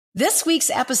This week's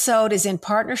episode is in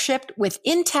partnership with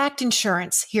Intact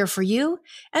Insurance, here for you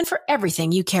and for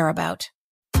everything you care about.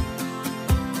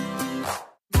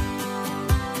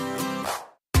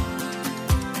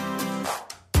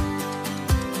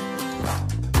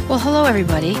 Well, hello,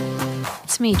 everybody.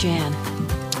 It's me, Jann.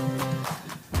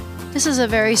 This is a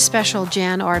very special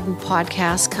Jann Arden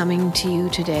podcast coming to you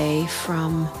today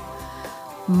from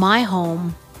my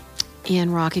home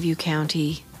in Rocky View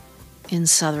County in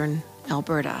southern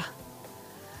Alberta.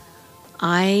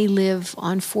 I live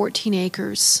on 14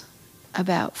 acres,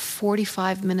 about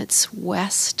 45 minutes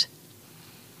west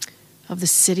of the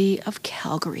city of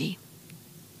Calgary.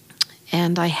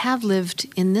 And I have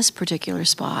lived in this particular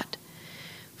spot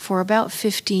for about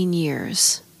 15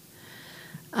 years.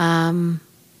 My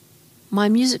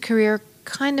music career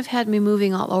kind of had me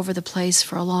moving all over the place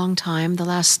for a long time. The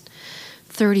last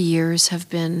 30 years have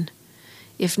been,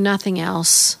 if nothing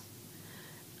else,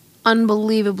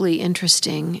 unbelievably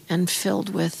interesting and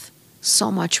filled with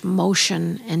so much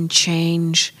motion and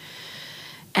change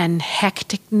and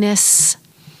hecticness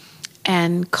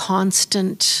and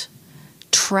constant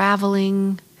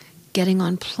traveling, getting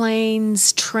on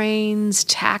planes, trains,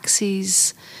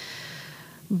 taxis,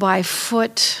 by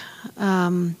foot.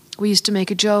 We used to make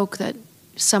a joke that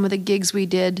some of the gigs we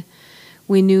did,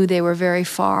 we knew they were very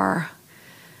far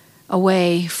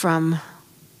away from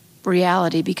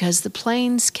reality because the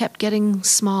planes kept getting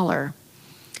smaller.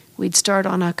 We'd start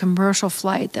on a commercial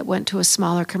flight that went to a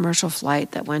smaller commercial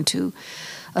flight that went to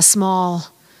a small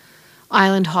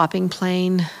island hopping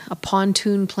plane, a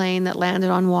pontoon plane that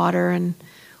landed on water, and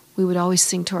we would always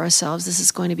think to ourselves, this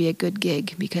is going to be a good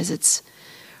gig because it's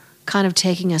kind of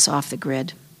taking us off the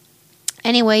grid.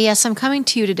 Anyway, yes, I'm coming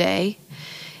to you today.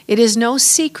 It is no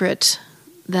secret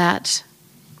that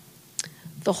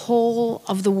the whole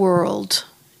of the world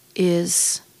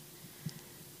is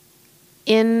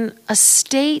in a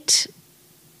state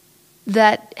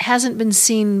that hasn't been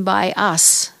seen by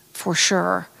us, for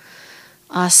sure.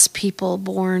 Us people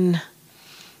born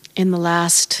in the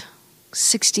last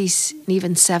 60 and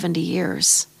even 70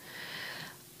 years.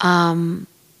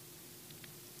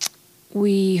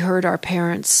 We heard our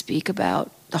parents speak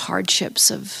about the hardships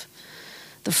of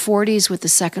the 40s with the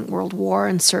Second World War,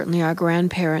 and certainly our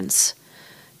grandparents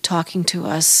talking to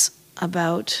us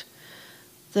about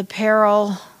the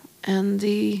peril and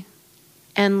the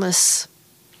endless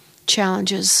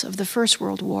challenges of the First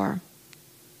World War.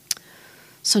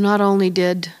 So not only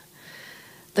did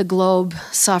the globe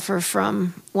suffer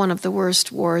from one of the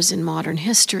worst wars in modern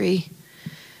history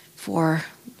for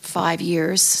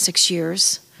 6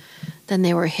 years, then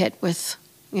they were hit with,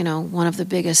 one of the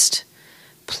biggest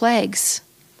plagues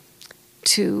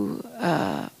to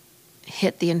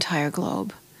hit the entire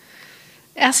globe,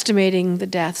 estimating the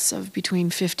deaths of between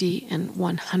 50 and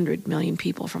 100 million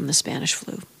people from the Spanish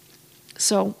flu.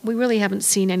 So we really haven't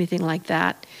seen anything like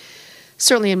that,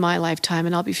 certainly in my lifetime,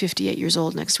 and I'll be 58 years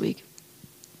old next week.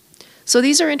 So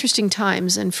these are interesting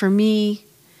times, and for me,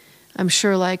 I'm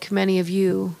sure like many of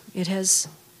you, it has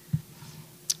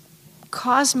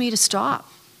caused me to stop,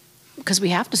 because we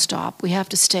have to stop. We have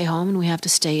to stay home, and we have to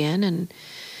stay in, and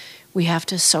we have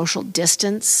to social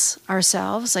distance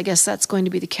ourselves. I guess that's going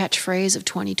to be the catchphrase of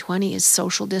 2020 is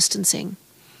social distancing,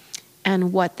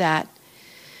 and what that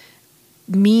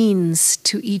means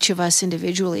to each of us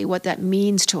individually, what that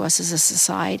means to us as a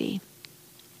society.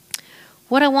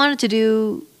 What I wanted to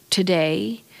do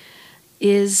today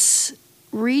is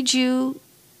read you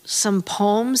some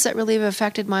poems that really have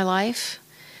affected my life.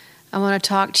 I want to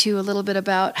talk to you a little bit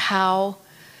about how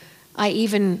I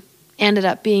even ended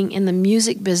up being in the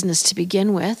music business to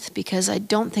begin with, because I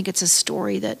don't think it's a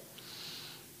story that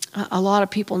a lot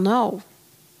of people know.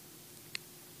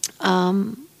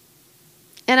 And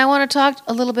I want to talk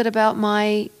a little bit about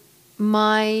my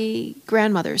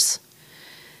grandmothers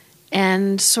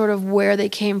and sort of where they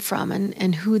came from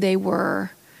and who they were.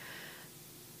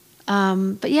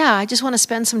 But yeah, I just want to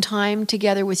spend some time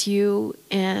together with you,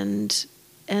 and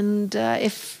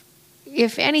if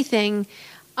anything,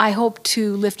 I hope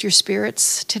to lift your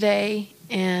spirits today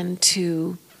and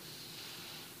to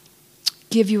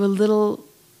give you a little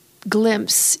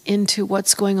glimpse into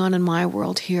what's going on in my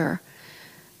world here.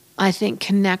 I think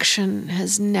connection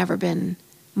has never been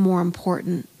more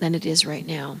important than it is right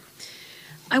now.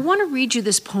 I want to read you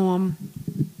this poem.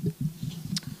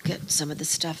 Get some of this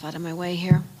stuff out of my way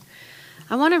here.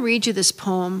 I want to read you this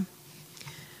poem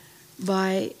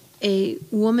by a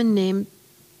woman named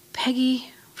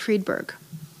Peggy Friedberg.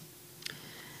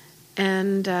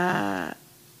 And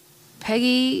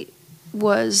Peggy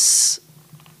was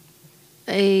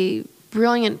a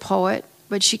brilliant poet,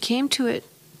 but she came to it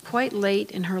quite late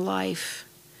in her life.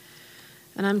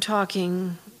 And I'm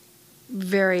talking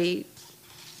very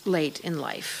late in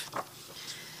life.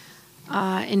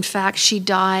 In fact, she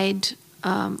died,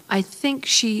 I think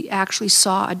she actually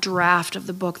saw a draft of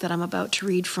the book that I'm about to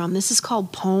read from. This is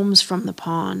called Poems from the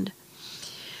Pond.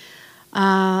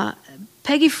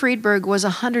 Peggy Friedberg was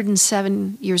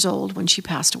 107 years old when she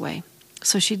passed away.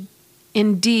 So she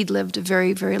indeed lived a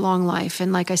very, very long life.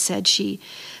 And like I said, she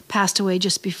passed away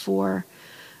just before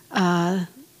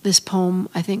this poem,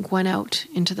 I think, went out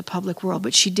into the public world.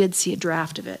 But she did see a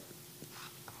draft of it.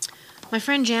 My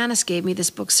friend Janice gave me this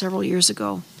book several years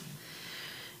ago.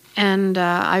 And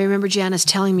I remember Janice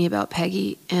telling me about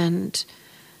Peggy and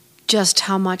just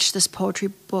how much this poetry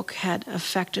book had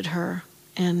affected her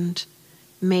and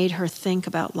made her think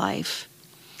about life.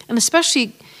 And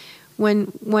especially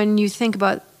when you think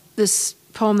about this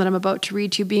poem that I'm about to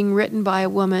read to you being written by a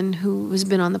woman who has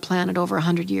been on the planet over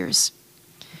 100 years.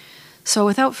 So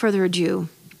without further ado,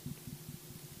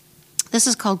 this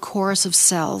is called Chorus of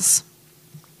Cells.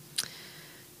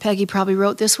 Peggy probably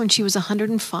wrote this when she was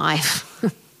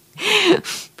 105.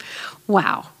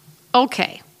 Wow.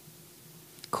 Okay.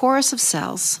 Chorus of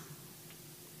Cells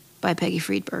by Peggy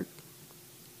Friedberg.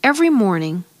 Every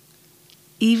morning,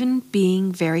 even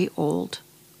being very old,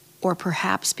 or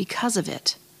perhaps because of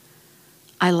it,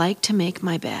 I like to make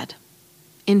my bed.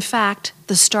 In fact,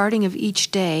 the starting of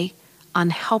each day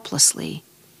unhelplessly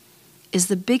is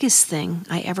the biggest thing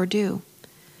I ever do.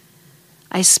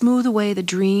 I smooth away the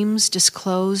dreams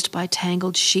disclosed by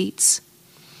tangled sheets.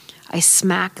 I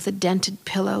smack the dented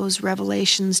pillows'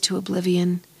 revelations to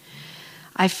oblivion.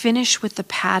 I finish with the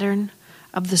pattern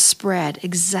of the spread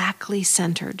exactly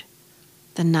centered.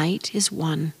 The night is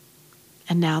won,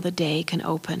 and now the day can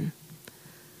open.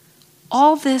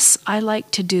 All this I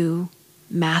like to do,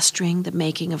 mastering the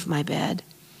making of my bed,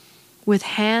 with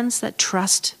hands that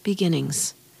trust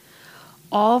beginnings.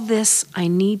 All this I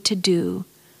need to do,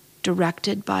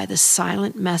 directed by the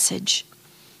silent message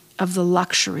of the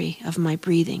luxury of my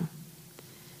breathing.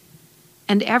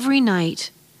 And every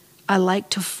night, I like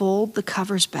to fold the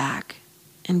covers back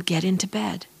and get into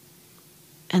bed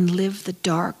and live the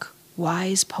dark,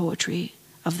 wise poetry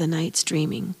of the night's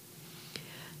dreaming,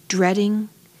 dreading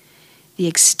the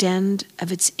extent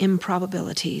of its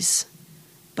improbabilities,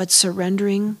 but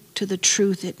surrendering to the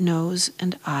truth it knows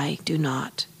and I do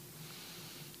not.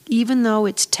 Even though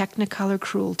its technicolor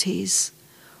cruelties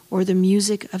or the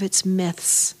music of its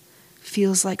myths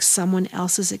feels like someone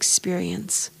else's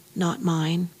experience, not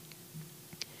mine.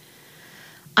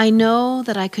 I know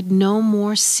that I could no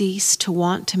more cease to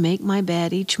want to make my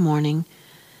bed each morning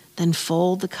than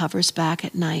fold the covers back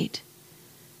at night,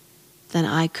 than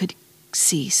I could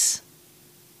cease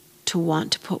to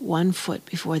want to put one foot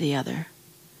before the other.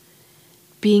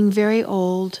 Being very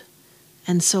old,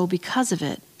 and so because of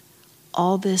it,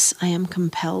 all this I am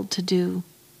compelled to do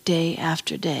day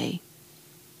after day,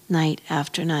 night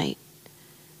after night,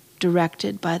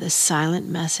 directed by the silent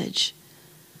message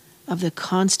of the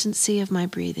constancy of my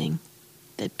breathing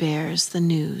that bears the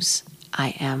news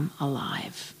I am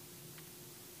alive.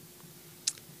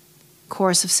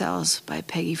 Chorus of Cells by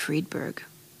Peggy Friedberg.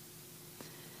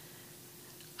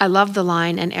 I love the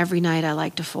line, and every night I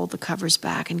like to fold the covers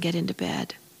back and get into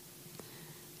bed.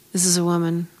 This is a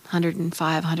woman,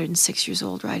 105, 106 years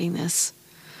old, writing this.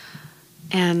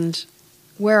 And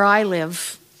where I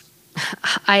live,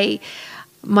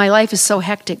 my life is so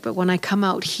hectic, but when I come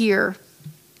out here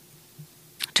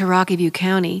to Rocky View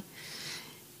County,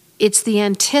 it's the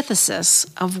antithesis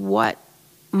of what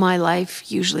my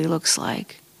life usually looks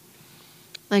like.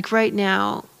 Like right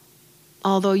now,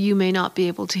 although you may not be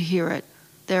able to hear it,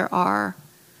 there are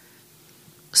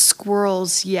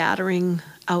squirrels yattering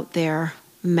out there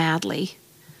madly.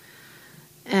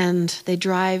 And they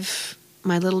drive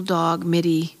my little dog,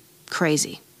 Mitty,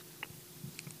 crazy.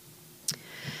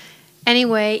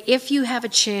 Anyway, if you have a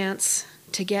chance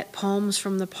to get Poems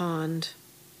from the Pond,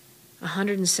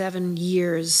 107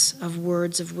 years of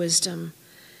words of wisdom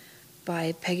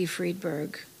by Peggy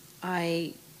Friedberg,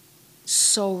 I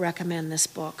so recommend this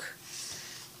book.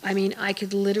 I mean, I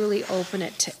could literally open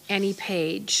it to any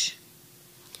page.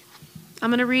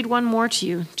 I'm going to read one more to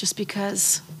you just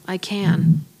because I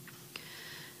can.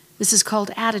 This is called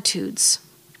Attitudes.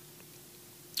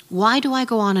 Why do I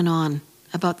go on and on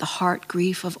about the heart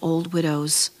grief of old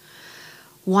widows?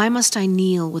 Why must I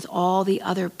kneel with all the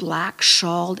other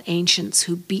black-shawled ancients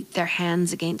who beat their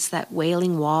hands against that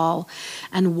wailing wall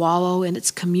and wallow in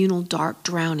its communal dark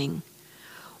drowning?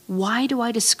 Why do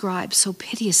I describe so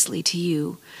piteously to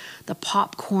you the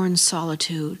popcorn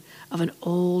solitude of an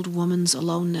old woman's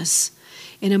aloneness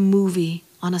in a movie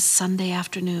on a Sunday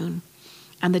afternoon,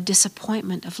 and the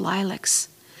disappointment of lilacs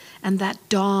and that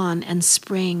dawn and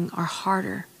spring are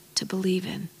harder to believe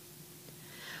in.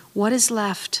 What is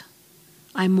left,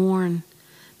 I mourn,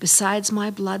 besides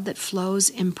my blood that flows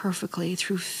imperfectly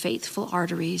through faithful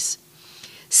arteries,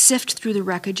 sift through the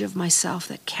wreckage of myself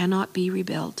that cannot be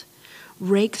rebuilt,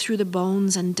 rake through the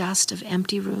bones and dust of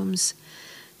empty rooms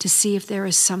to see if there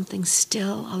is something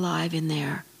still alive in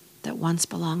there that once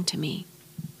belonged to me.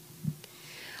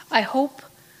 I hope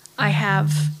I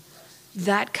have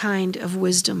that kind of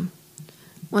wisdom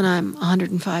when I'm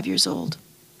 105 years old.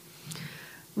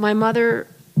 My mother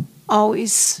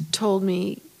always told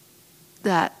me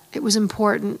that it was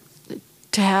important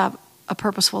to have a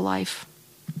purposeful life.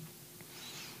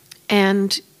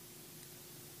 And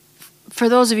for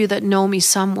those of you that know me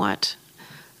somewhat,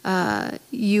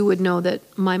 you would know that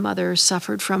my mother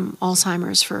suffered from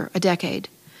Alzheimer's for a decade.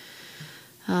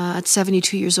 At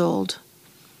 72 years old,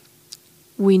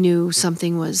 we knew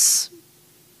something was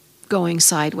going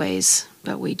sideways,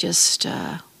 but we just,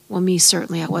 me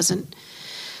certainly, I wasn't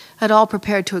at all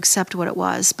prepared to accept what it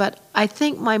was. But I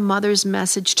think my mother's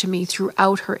message to me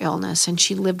throughout her illness, and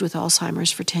she lived with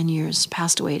Alzheimer's for 10 years,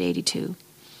 passed away at 82,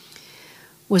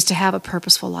 was to have a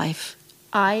purposeful life.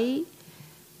 I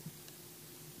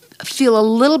feel a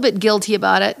little bit guilty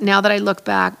about it now that I look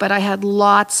back, but I had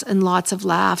lots and lots of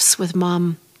laughs with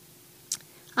Mom.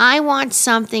 I want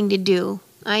something to do.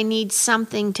 I need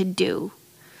something to do.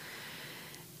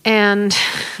 And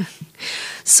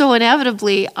so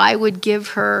inevitably, I would give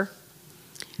her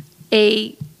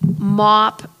a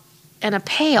mop and a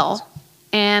pail,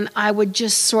 and I would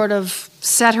just sort of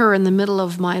set her in the middle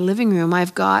of my living room.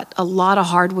 I've got a lot of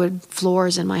hardwood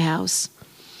floors in my house.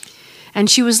 And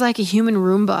she was like a human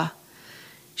Roomba.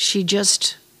 She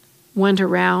just went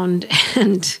around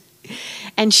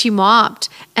and she mopped.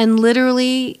 And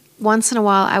literally, once in a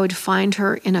while, I would find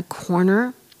her in a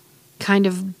corner, kind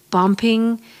of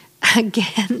bumping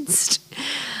against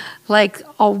like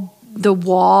the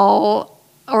wall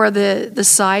or the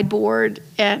sideboard,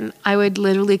 and I would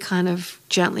literally kind of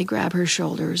gently grab her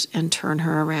shoulders and turn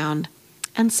her around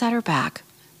and set her back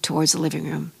towards the living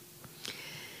room.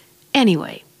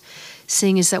 Anyway,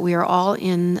 seeing as that we are all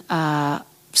in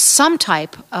some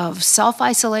type of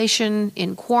self-isolation,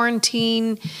 in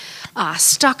quarantine,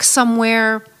 stuck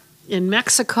somewhere in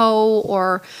Mexico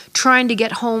or trying to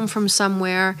get home from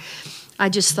somewhere, I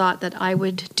just thought that I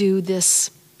would do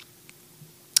this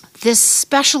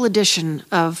special edition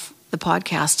of the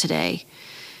podcast today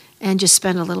and just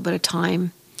spend a little bit of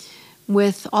time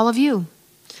with all of you.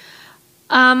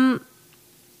 Good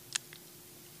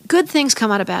things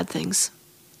come out of bad things.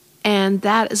 And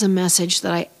that is a message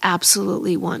that I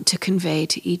absolutely want to convey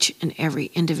to each and every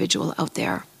individual out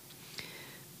there.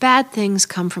 Bad things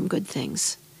come from good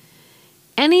things.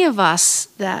 Any of us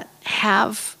that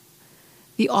have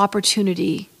the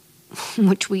opportunity,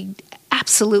 which we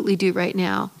absolutely do right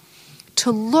now,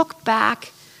 to look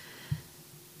back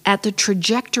at the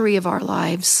trajectory of our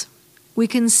lives, we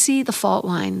can see the fault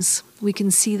lines. We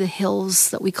can see the hills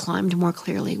that we climbed more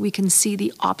clearly. We can see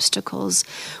the obstacles.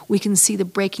 We can see the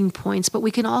breaking points, but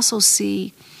we can also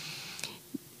see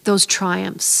those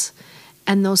triumphs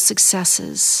and those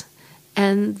successes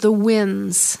and the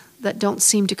wins that don't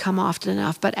seem to come often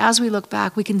enough. But as we look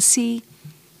back, we can see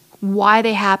why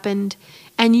they happened,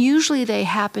 and usually they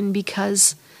happen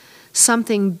because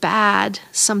something bad,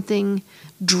 something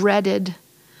dreaded,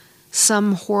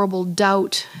 some horrible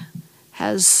doubt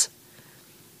has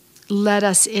led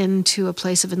us into a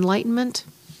place of enlightenment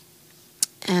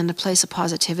and a place of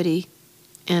positivity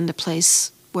and a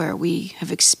place where we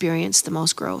have experienced the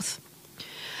most growth.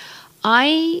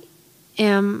 I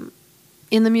am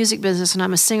in the music business and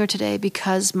I'm a singer today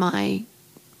because my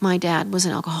dad was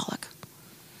an alcoholic.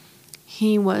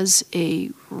 He was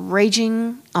a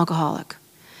raging alcoholic.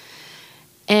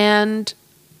 And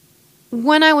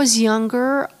when I was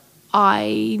younger,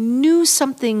 I knew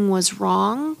something was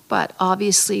wrong, but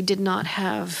obviously did not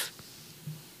have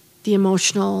the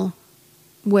emotional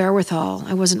wherewithal.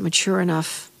 I wasn't mature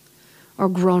enough or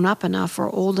grown up enough or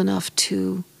old enough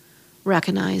to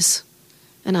recognize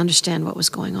and understand what was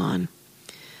going on.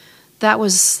 That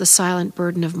was the silent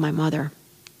burden of my mother,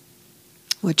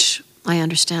 which I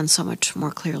understand so much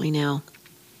more clearly now.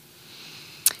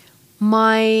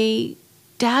 My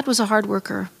dad was a hard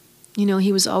worker. You know,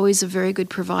 he was always a very good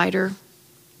provider.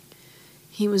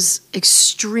 He was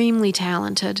extremely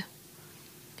talented.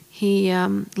 He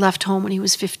left home when he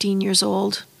was 15 years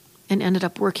old and ended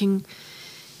up working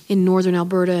in northern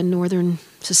Alberta and northern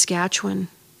Saskatchewan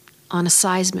on a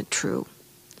seismic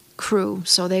crew.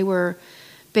 So they were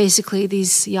basically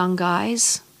these young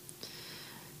guys.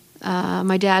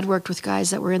 My dad worked with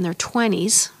guys that were in their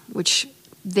 20s, which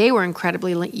they were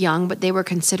incredibly young, but they were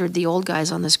considered the old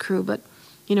guys on this crew. But,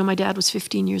 my dad was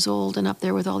 15 years old and up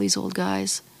there with all these old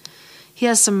guys. He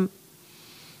has some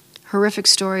horrific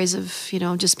stories of,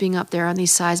 just being up there on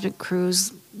these seismic crews,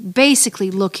 basically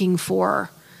looking for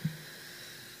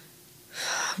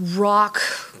rock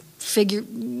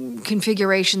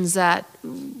configurations that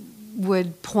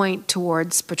would point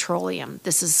towards petroleum.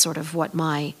 This is sort of what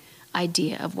my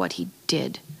idea of what he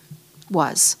did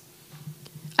was.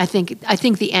 I think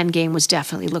the end game was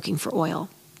definitely looking for oil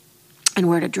and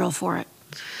where to drill for it.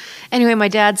 Anyway, my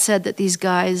dad said that these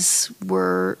guys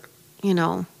were,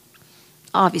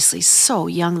 obviously so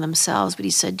young themselves, but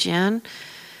he said, Jann,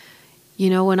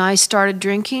 when I started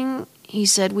drinking, he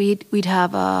said we'd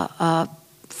have a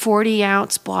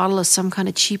 40-ounce bottle of some kind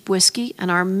of cheap whiskey, and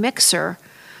our mixer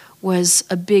was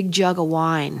a big jug of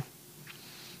wine,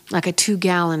 like a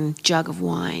 2-gallon jug of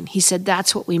wine. He said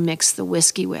that's what we mixed the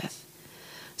whiskey with.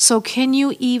 So can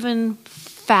you even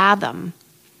fathom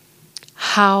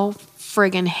how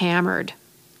friggin' hammered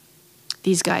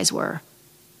these guys were?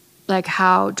 Like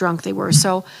how drunk they were.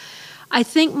 So I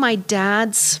think my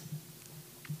dad's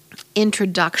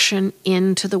introduction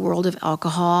into the world of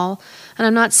alcohol, and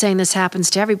I'm not saying this happens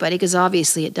to everybody because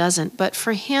obviously it doesn't, but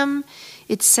for him,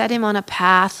 it set him on a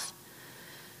path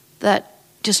that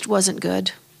just wasn't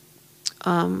good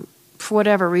for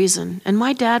whatever reason. And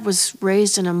my dad was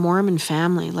raised in a Mormon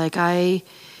family. Like I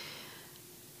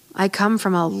come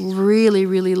from a really,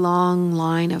 really long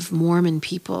line of Mormon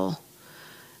people.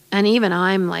 And even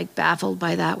I'm like baffled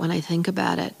by that when I think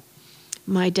about it.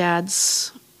 My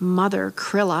dad's mother,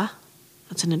 Crilla,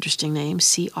 that's an interesting name,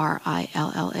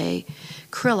 Crilla,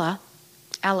 Crilla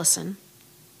Ellison,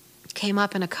 came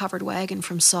up in a covered wagon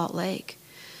from Salt Lake.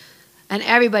 And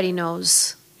everybody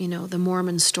knows, the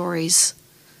Mormon stories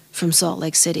from Salt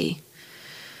Lake City.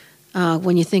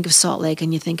 When you think of Salt Lake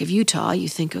and you think of Utah, you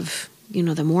think of,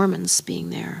 the Mormons being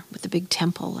there with the big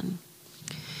temple. And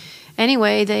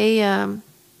anyway, the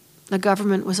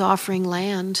government was offering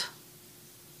land,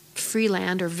 free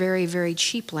land or very, very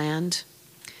cheap land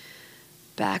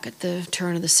back at the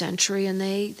turn of the century, and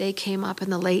they came up in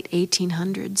the late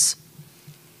 1800s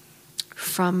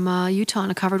from Utah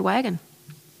in a covered wagon.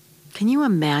 Can you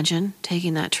imagine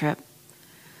taking that trip?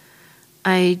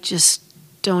 I just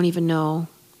don't even know.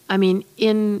 I mean,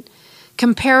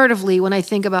 comparatively, when I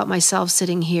think about myself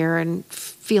sitting here and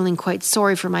feeling quite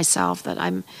sorry for myself that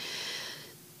I'm,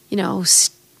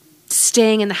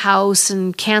 staying in the house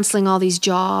and canceling all these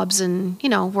jobs, and,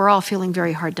 we're all feeling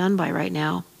very hard done by right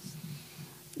now.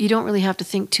 You don't really have to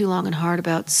think too long and hard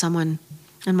about someone,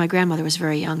 and my grandmother was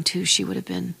very young too. She would have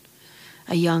been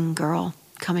a young girl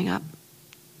coming up.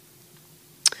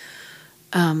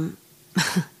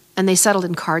 And they settled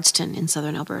in Cardston in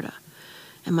southern Alberta.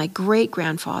 And my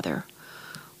great-grandfather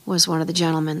was one of the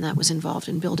gentlemen that was involved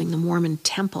in building the Mormon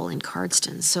temple in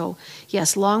Cardston. So,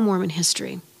 yes, long Mormon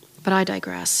history, but I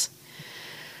digress.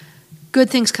 Good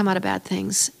things come out of bad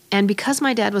things. And because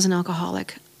my dad was an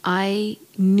alcoholic, I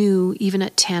knew, even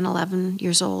at 10, 11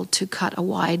 years old, to cut a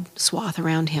wide swath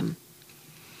around him.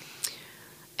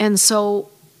 And so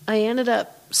I ended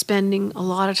up spending a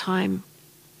lot of time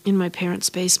in my parents'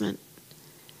 basement.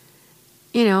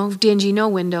 Dingy, no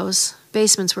windows.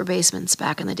 Basements were basements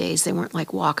back in the days. They weren't like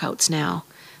walkouts now.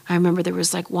 I remember there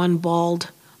was like one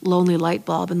bald, lonely light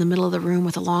bulb in the middle of the room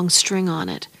with a long string on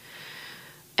it.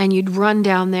 And you'd run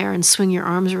down there and swing your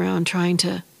arms around trying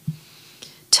to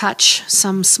touch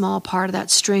some small part of that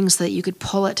string so that you could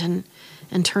pull it and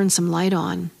turn some light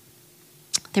on.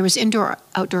 There was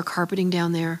indoor-outdoor carpeting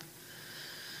down there.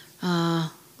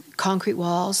 Concrete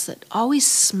walls that always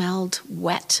smelled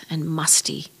wet and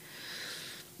musty.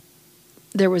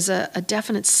 There was a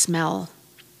definite smell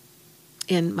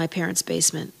in my parents'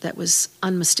 basement that was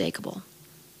unmistakable.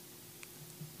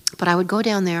 But I would go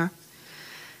down there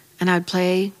and I would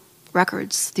play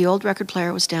records. The old record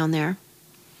player was down there.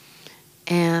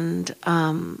 And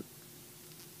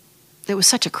it was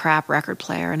such a crap record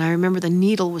player. And I remember the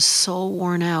needle was so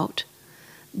worn out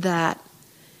that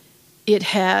it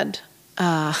had,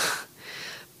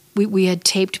 we had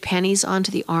taped pennies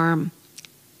onto the arm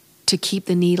to keep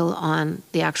the needle on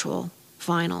the actual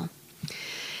vinyl.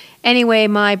 Anyway,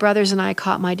 my brothers and I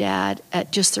caught my dad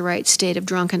at just the right state of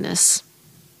drunkenness,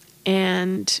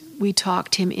 and we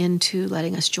talked him into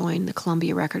letting us join the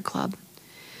Columbia Record Club.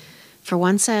 For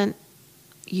 1 cent,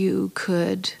 you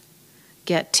could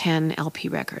get 10 LP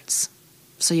records.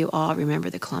 So you all remember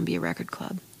the Columbia Record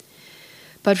Club.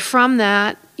 But from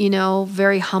that,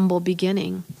 very humble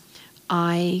beginning,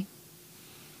 I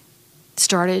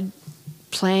started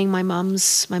playing my mom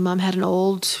had an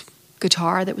old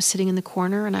guitar that was sitting in the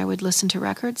corner, and I would listen to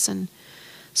records, and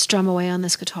strum away on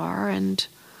this guitar, and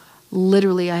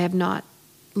literally I have not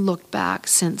looked back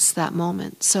since that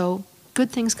moment. So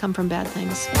good things come from bad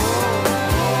things.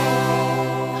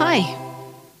 Hi,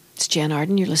 it's Jann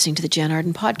Arden. You're listening to the Jann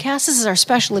Arden podcast. This is our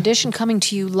special edition coming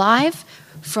to you live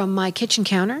from my kitchen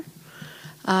counter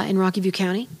in Rocky View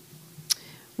County.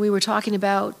 We were talking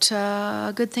about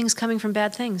good things coming from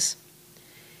bad things.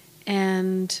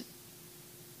 And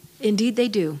indeed they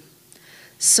do.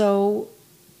 So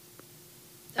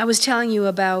I was telling you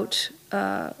about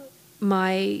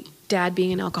my dad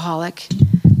being an alcoholic,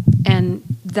 and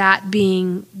that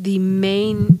being the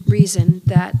main reason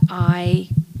that I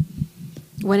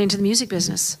went into the music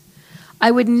business.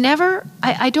 I would never,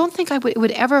 I don't think it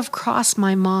would ever have crossed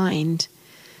my mind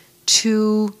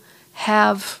to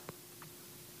have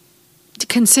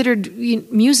considered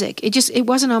music. It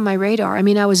wasn't on my radar. I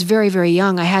mean, I was very, very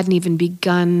young. I hadn't even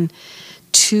begun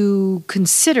to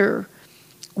consider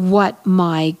what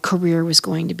my career was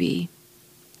going to be.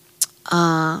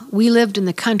 We lived in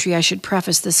the country. I should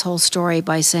preface this whole story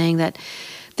by saying that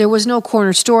there was no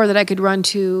corner store that I could run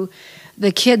to.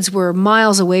 The kids were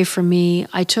miles away from me.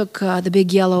 I took the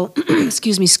big yellow,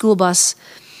 school bus,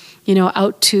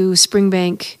 out to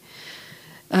Springbank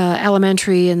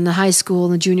Elementary and the high school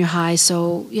and the junior high.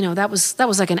 So, that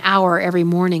was like an hour every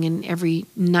morning and every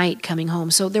night coming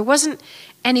home. So there wasn't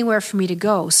anywhere for me to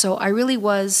go. So I really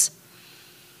was,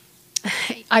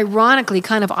 ironically,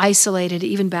 kind of isolated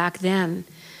even back then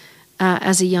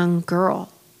as a young girl.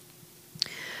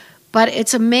 But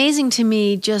it's amazing to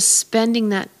me just spending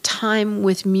that time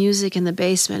with music in the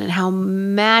basement and how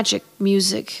magic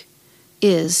music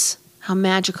is, how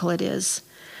magical it is.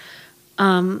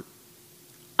 I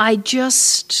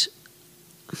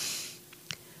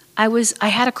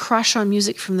had a crush on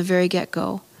music from the very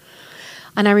get-go.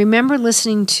 And I remember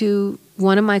listening to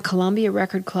one of my Columbia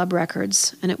Record Club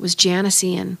records, and it was Jann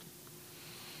Arden.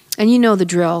 And you know the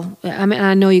drill. I mean,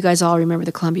 I know you guys all remember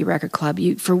the Columbia Record Club.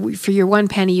 For your 1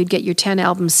 penny, you'd get your 10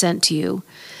 albums sent to you.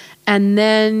 And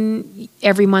then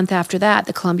every month after that,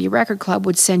 the Columbia Record Club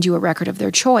would send you a record of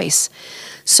their choice.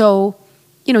 So,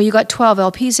 you got 12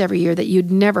 LPs every year that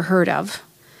you'd never heard of.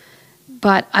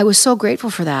 But I was so grateful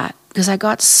for that because I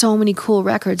got so many cool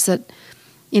records that,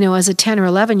 as a 10 or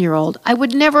 11-year-old, I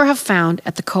would never have found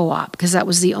at the Co-op because that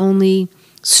was the only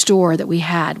store that we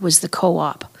had was the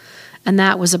Co-op. And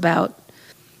that was about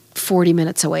 40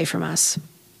 minutes away from us.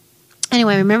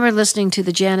 Anyway, I remember listening to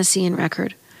the Jann Arden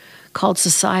record called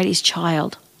Society's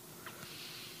Child.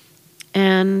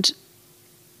 And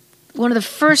one of the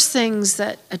first things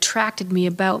that attracted me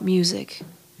about music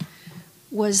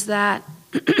was that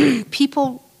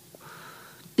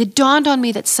it dawned on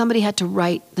me that somebody had to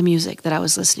write the music that I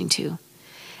was listening to.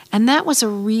 And that was a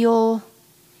real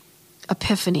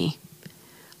epiphany.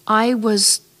 I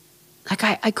was,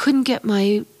 I couldn't get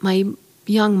my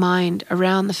young mind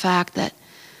around the fact that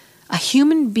a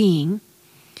human being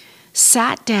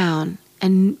sat down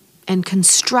and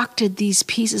constructed these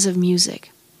pieces of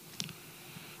music.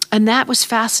 And that was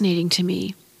fascinating to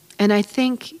me. And I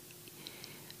think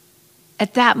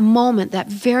at that moment, that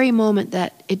very moment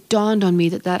that it dawned on me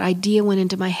that idea went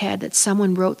into my head, that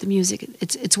someone wrote the music,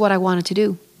 it's what I wanted to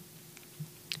do.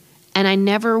 And I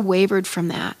never wavered from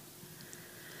that.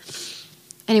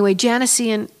 Anyway, Jann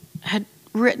Arden had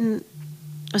written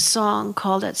a song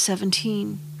called At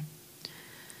 17.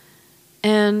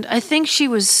 And I think she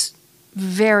was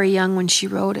very young when she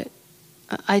wrote it.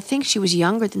 I think she was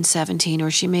younger than 17,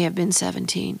 or she may have been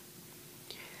 17.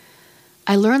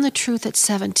 I learned the truth at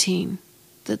 17,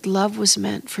 that love was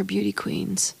meant for beauty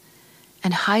queens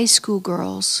and high school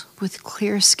girls with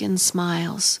clear-skinned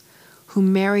smiles who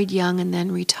married young and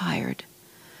then retired.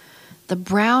 The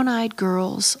brown-eyed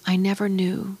girls I never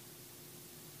knew,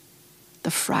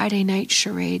 the Friday night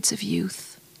charades of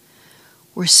youth,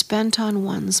 were spent on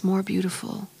ones more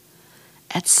beautiful.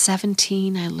 At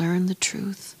 17, I learned the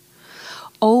truth.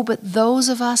 Oh, but those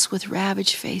of us with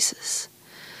ravaged faces,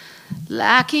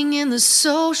 lacking in the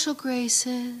social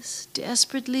graces,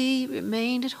 desperately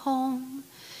remained at home,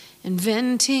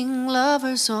 inventing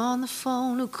lovers on the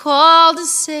phone who called to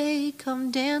say,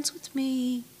 come dance with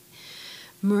me,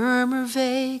 murmur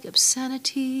vague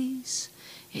obscenities.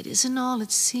 It isn't all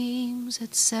it seems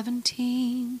at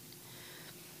 17.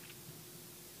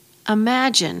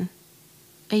 Imagine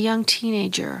a young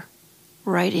teenager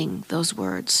writing those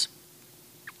words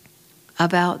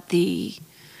about the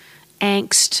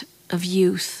angst of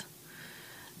youth.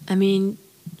 I mean,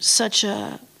 such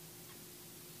the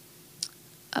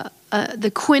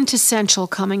quintessential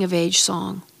coming-of-age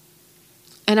song.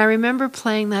 And I remember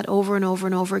playing that over and over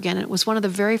and over again. It was one of the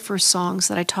very first songs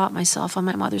that I taught myself on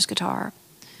my mother's guitar.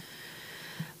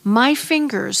 my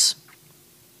fingers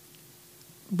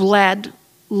bled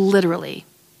literally.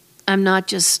 I'm not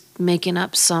just making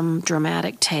up some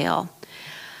dramatic tale.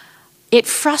 It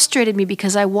frustrated me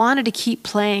because I wanted to keep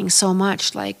playing so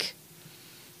much. Like,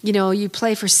 you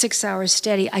play for 6 hours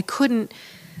steady.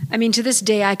 To this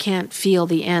day, I can't feel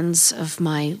the ends of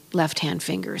my left-hand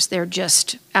fingers. They're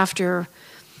just, after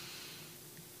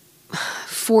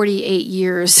 48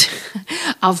 years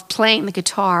of playing the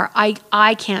guitar,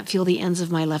 I can't feel the ends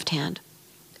of my left hand,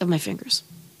 of my fingers.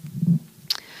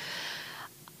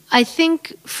 I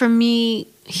think for me,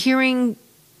 hearing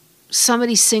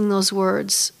somebody sing those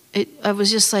words, I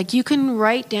was just like, you can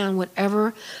write down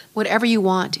whatever you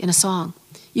want in a song.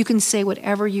 You can say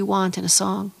whatever you want in a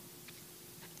song.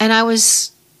 And I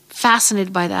was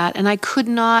fascinated by that, and I could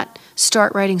not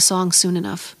start writing songs soon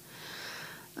enough.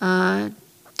 I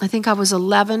think I was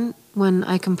 11 when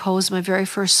I composed my very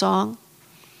first song.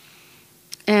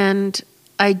 And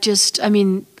I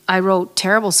wrote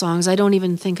terrible songs. I don't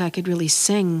even think I could really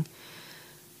sing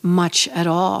much at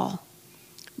all.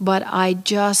 But I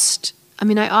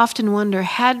often wonder,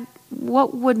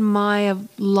 what would my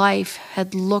life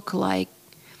had looked like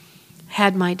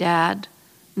had my dad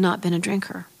not been a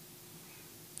drinker?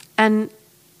 And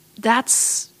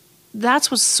that's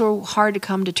what's so hard to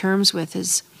come to terms with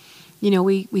is,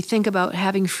 we think about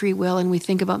having free will and we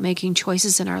think about making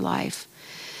choices in our life.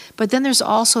 But then there's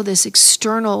also this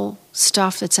external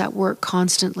stuff that's at work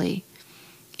constantly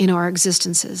in our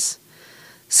existences.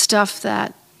 Stuff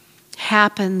that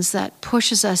happens that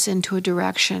pushes us into a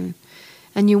direction.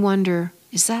 And you wonder,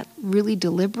 is that really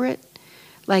deliberate?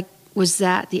 Like, was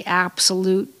that the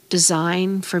absolute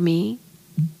design for me?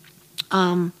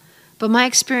 But my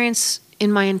experience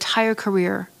in my entire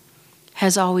career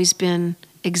has always been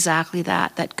exactly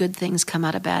that good things come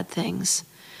out of bad things.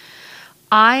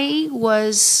 I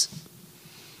was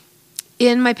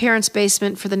in my parents'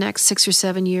 basement for the next 6 or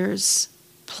 7 years,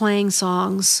 playing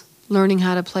songs, learning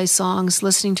how to play songs,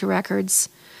 listening to records.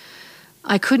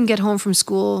 I couldn't get home from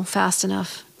school fast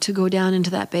enough to go down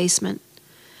into that basement.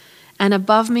 And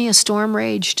above me, a storm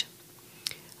raged.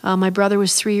 My brother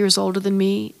was 3 years older than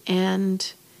me,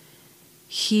 and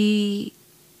he,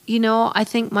 I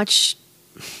think much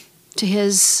to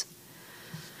his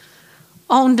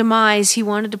own demise, he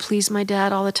wanted to please my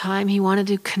dad all the time. He wanted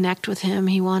to connect with him.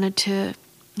 He wanted to,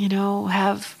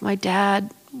 have my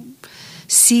dad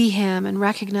see him and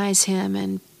recognize him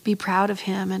and be proud of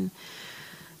him. And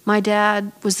my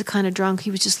dad was the kind of drunk,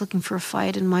 he was just looking for a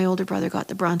fight, and my older brother got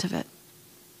the brunt of it.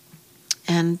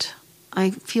 And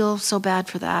I feel so bad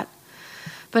for that.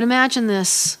 But imagine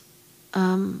this,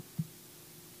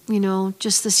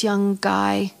 just this young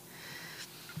guy,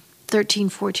 13,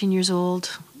 14 years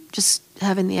old, just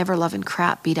having the ever-loving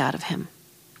crap beat out of him.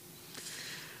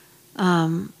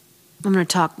 I'm going to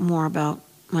talk more about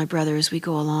my brother as we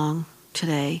go along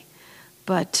today.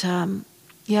 But,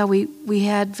 we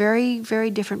had very, very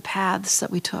different paths that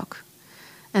we took.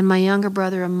 And my younger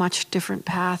brother, a much different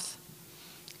path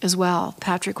as well.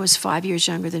 Patrick was 5 years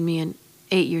younger than me and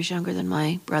 8 years younger than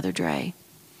my brother Dre.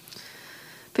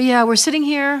 But we're sitting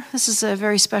here. This is a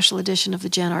very special edition of the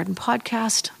Jann Arden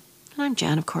podcast. And I'm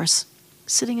Jann, of course,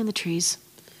 sitting in the trees.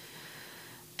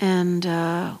 And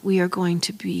we are going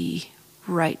to be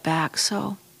right back.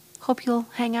 So hope you'll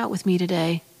hang out with me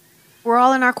today. We're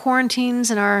all in our quarantines,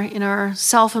 in our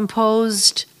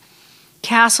self-imposed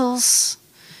castles,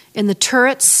 in the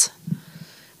turrets.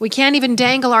 We can't even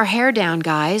dangle our hair down,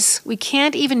 guys. We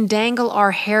can't even dangle our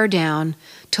hair down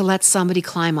to let somebody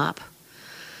climb up.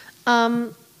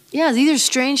 These are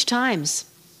strange times.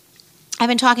 I've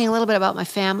been talking a little bit about my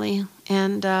family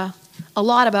and a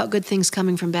lot about good things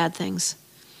coming from bad things.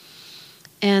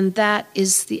 And that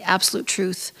is the absolute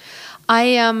truth.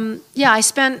 I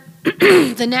spent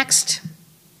the next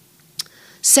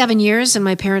 7 years in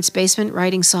my parents' basement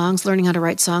writing songs, learning how to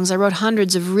write songs. I wrote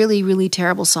hundreds of really, really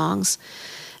terrible songs.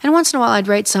 And once in a while, I'd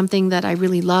write something that I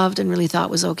really loved and really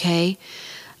thought was okay.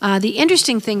 The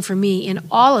interesting thing for me in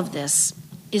all of this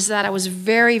is that I was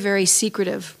very, very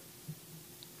secretive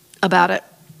about it.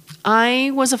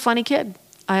 I was a funny kid.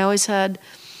 I always had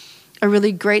a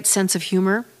really great sense of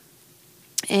humor.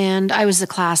 And I was the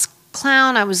class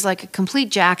clown. I was like a complete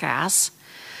jackass.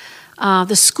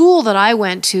 The school that I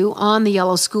went to on the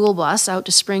yellow school bus out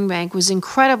to Springbank was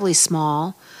incredibly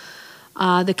small.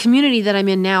 The community that I'm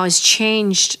in now has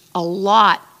changed a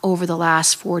lot over the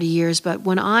last 40 years, but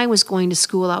when I was going to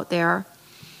school out there,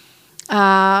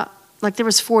 there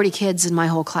was 40 kids in my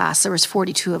whole class. There was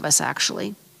 42 of us,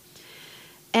 actually.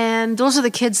 And those are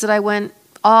the kids that I went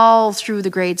all through the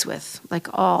grades with, like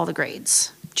all the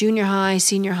grades. Junior high,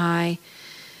 senior high,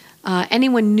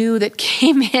 anyone new that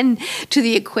came in to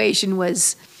the equation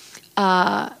was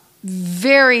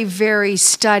very, very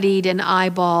studied and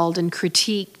eyeballed and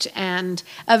critiqued, and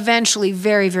eventually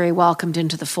very, very welcomed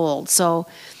into the fold. So,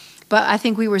 but I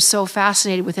think we were so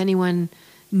fascinated with anyone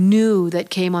new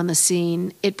that came on the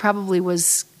scene. It probably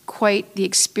was quite the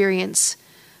experience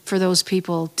for those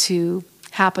people to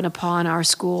happen upon our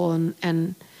school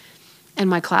and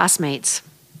my classmates.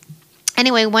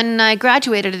 Anyway, when I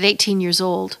graduated at 18 years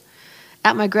old,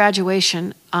 at my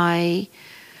graduation, I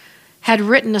had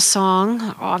written a song,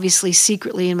 obviously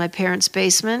secretly in my parents'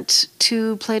 basement,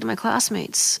 to play to my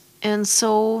classmates. And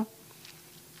so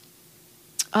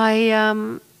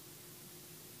I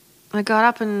got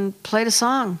up and played a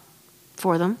song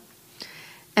for them.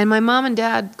 And my mom and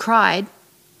dad cried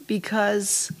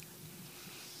because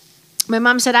my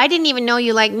mom said, "I didn't even know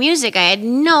you liked music. I had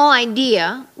no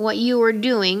idea what you were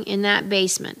doing in that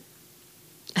basement,"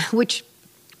 which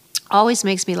always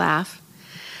makes me laugh.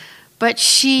 But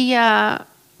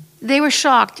they were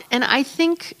shocked. And I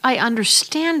think I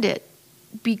understand it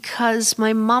because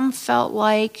my mom felt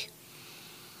like,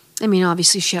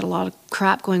 obviously she had a lot of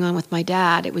crap going on with my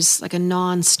dad. It was like a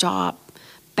nonstop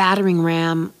battering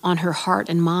ram on her heart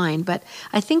and mind. But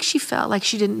I think she felt like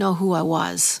she didn't know who I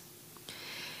was.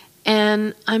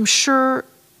 And I'm sure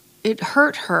it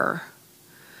hurt her.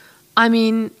 I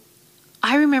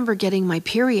remember getting my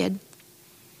period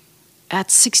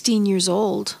at 16 years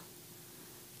old,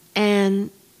 and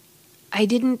I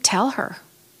didn't tell her.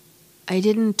 I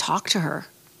didn't talk to her.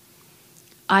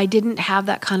 I didn't have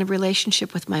that kind of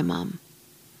relationship with my mom.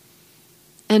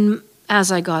 And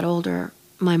as I got older,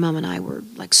 my mom and I were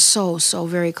like so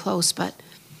very close. But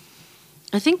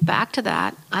I think back to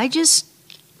that, I just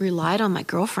relied on my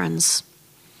girlfriends.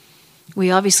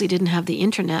 We obviously didn't have the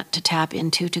internet to tap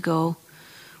into to go,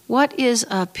 what is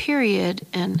a period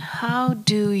and how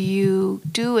do you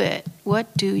do it?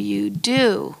 What do you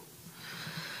do?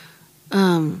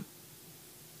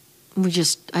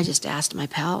 I just asked my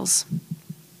pals.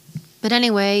 But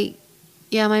anyway,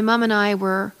 yeah, my mom and I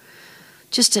were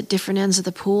just at different ends of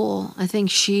the pool. I think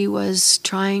she was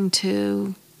trying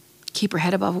to keep her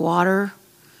head above water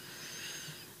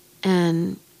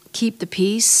and keep the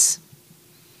peace.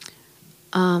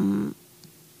 At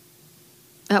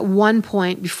one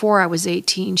point, before I was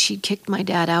 18, she'd kicked my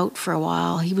dad out for a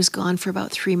while. He was gone for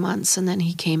about 3 months, and then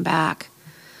he came back.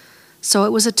 So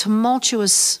it was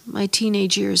my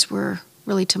teenage years were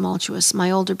really tumultuous. My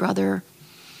older brother,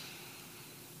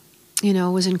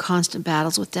 was in constant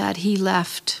battles with dad. He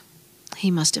left, he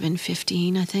must have been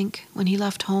 15, I think, when he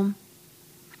left home,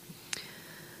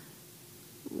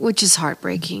 which is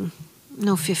heartbreaking.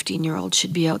 No 15-year-old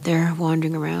should be out there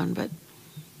wandering around, but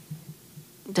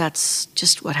that's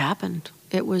just what happened.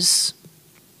 It was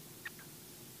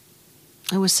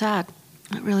sad.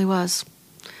 It really was.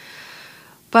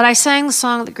 But I sang the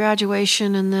song at the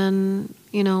graduation, and then,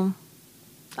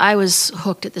 I was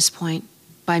hooked at this point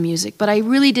by music. But I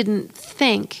really didn't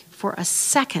think for a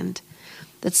second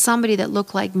that somebody that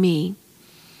looked like me,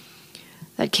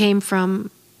 that came from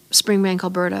Springbank,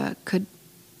 Alberta, could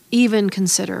even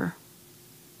consider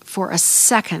for a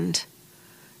second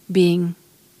being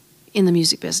in the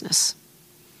music business.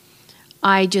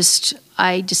 I just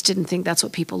didn't think that's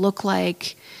what people look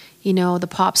like. The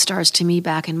pop stars to me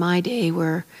back in my day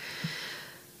were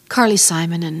Carly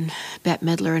Simon and Bette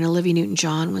Midler, and Olivia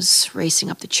Newton-John was racing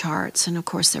up the charts. And of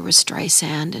course there was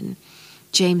Streisand and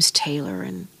James Taylor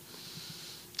and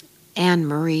Anne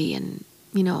Marie and,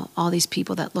 all these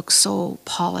people that look so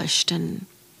polished, and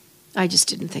I just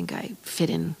didn't think I fit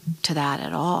into that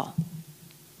at all.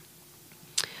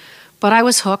 But I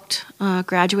was hooked,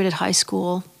 graduated high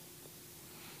school,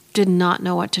 did not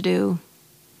know what to do.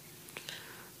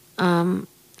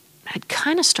 I'd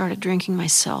kind of started drinking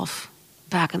myself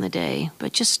back in the day,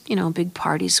 but just, big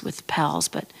parties with pals.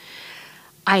 But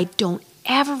I don't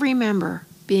ever remember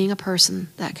being a person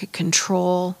that could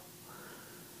control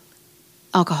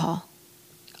alcohol.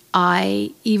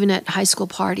 Even at high school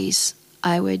parties,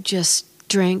 I would just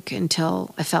drink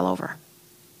until I fell over.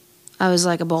 I was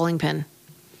like a bowling pin.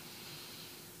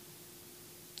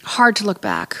 Hard to look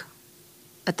back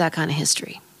at that kind of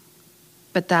history,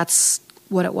 but that's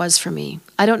what it was for me.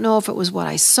 I don't know if it was what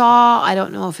I saw. I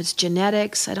don't know if it's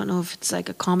genetics. I don't know if it's like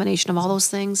a combination of all those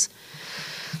things.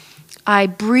 I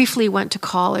briefly went to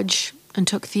college and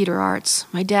took theater arts.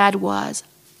 My dad was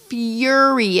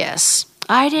furious.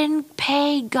 I didn't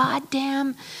pay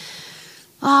goddamn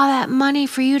all that money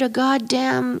for you to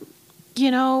goddamn,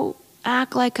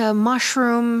 act like a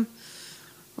mushroom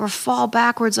or fall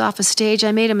backwards off a stage.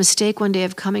 I made a mistake one day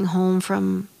of coming home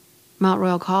from Mount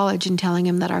Royal College and telling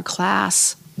him that our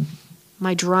class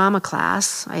my drama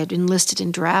class, I had enrolled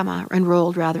in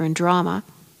drama,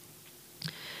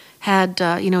 had,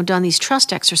 done these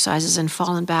trust exercises and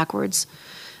fallen backwards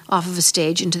off of a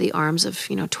stage into the arms of,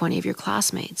 20 of your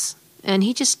classmates. And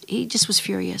he just was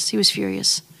furious. He was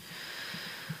furious.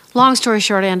 Long story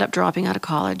short, I ended up dropping out of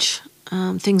college.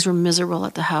 Things were miserable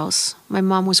at the house. My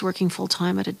mom was working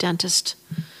full-time at a dentist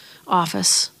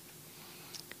office.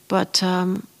 But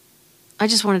I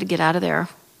just wanted to get out of there.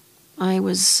 I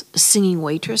was a singing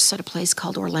waitress at a place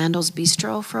called Orlando's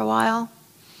Bistro for a while.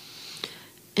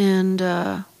 And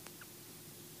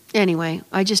anyway,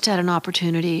 I just had an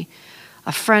opportunity.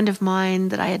 A friend of mine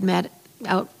that I had met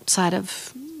outside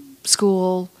of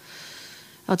school,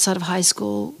 outside of high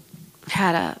school,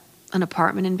 had an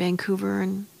apartment in Vancouver,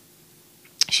 and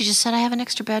she just said, I have an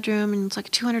extra bedroom, and it's like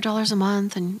 $200 a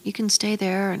month, and you can stay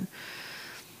there. And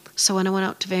so when I went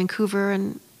out to Vancouver,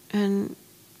 and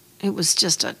it was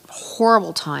just a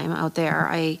horrible time out there.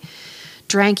 I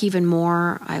drank even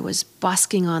more. I was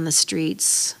busking on the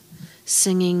streets,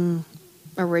 singing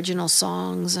original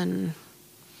songs, and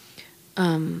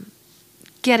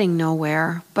getting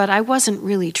nowhere. But I wasn't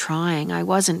really trying. I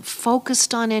wasn't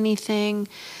focused on anything.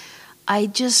 I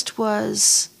just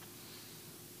was,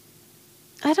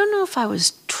 I don't know if I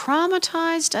was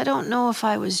traumatized. I don't know if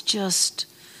I was just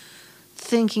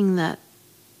thinking that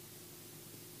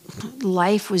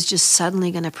life was just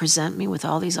suddenly going to present me with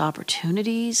all these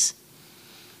opportunities.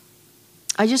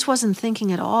 I just wasn't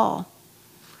thinking at all.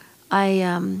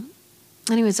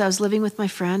 Anyways, I was living with my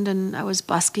friend, and I was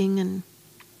busking and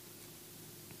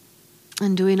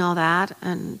doing all that,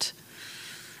 and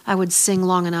I would sing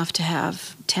long enough to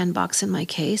have $10 in my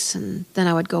case, and then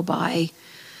I would go buy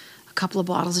a couple of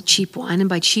bottles of cheap wine, and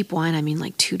by cheap wine I mean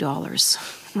like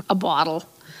 $2 a bottle.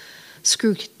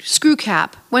 Screw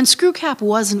cap. When screw cap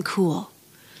wasn't cool.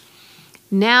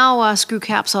 Now screw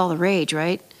cap's all the rage,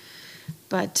 right?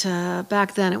 But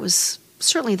back then it was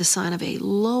certainly the sign of a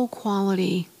low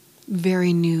quality,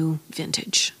 very new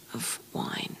vintage of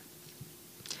wine.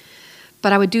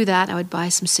 But I would do that. I would buy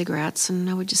some cigarettes, and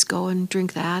I would just go and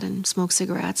drink that and smoke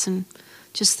cigarettes and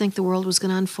just think the world was going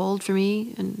to unfold for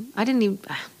me. And I didn't even,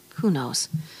 who knows?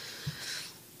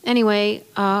 Anyway,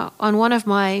 on one of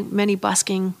my many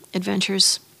busking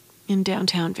adventures in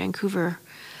downtown Vancouver,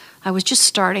 I was just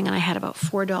starting, and I had about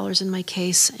 $4 in my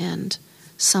case, and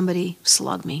somebody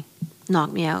slugged me,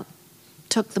 knocked me out,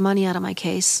 took the money out of my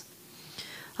case.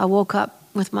 I woke up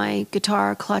with my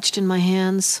guitar clutched in my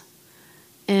hands,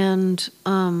 and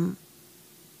I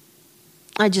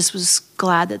just was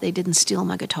glad that they didn't steal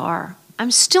my guitar.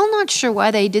 I'm still not sure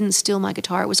why they didn't steal my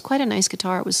guitar. It was quite a nice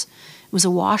guitar. It was a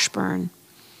Washburn,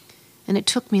 and it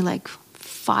took me like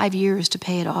 5 years to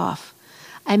pay it off.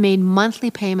 I made monthly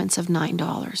payments of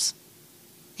 $9,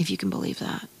 if you can believe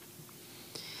that.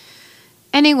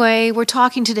 Anyway, we're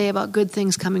talking today about good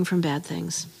things coming from bad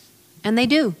things, and they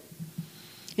do.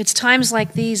 It's times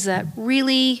like these that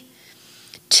really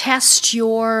test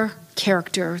your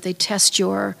character. They test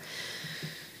your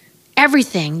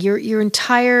everything, your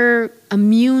entire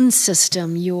immune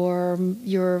system, your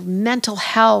mental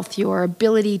health, your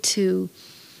ability to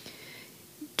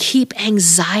keep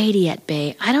anxiety at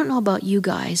bay. I don't know about you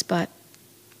guys, but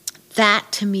that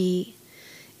to me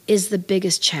is the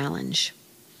biggest challenge.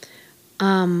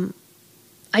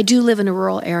 I do live in a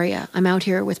rural area. I'm out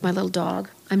here with my little dog.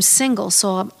 I'm single,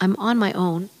 so I'm on my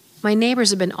own. My neighbors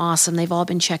have been awesome. They've all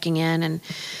been checking in and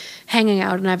hanging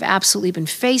out, and I've absolutely been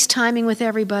FaceTiming with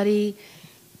everybody.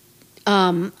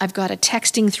 I've got a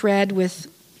texting thread with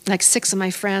like 6 of my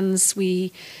friends.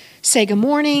 We say good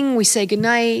morning, we say good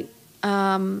night.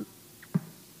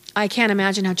 I can't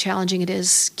imagine how challenging it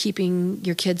is keeping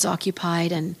your kids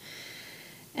occupied,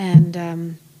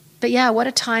 but yeah, what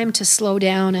a time to slow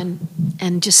down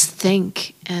and just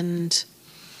think. And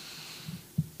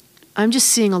I'm just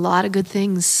seeing a lot of good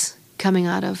things coming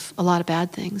out of a lot of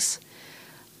bad things.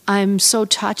 I'm so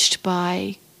touched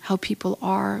by how people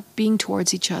are being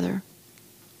towards each other.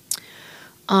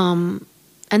 And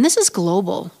this is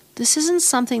global. This isn't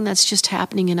something that's just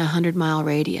happening in a 100-mile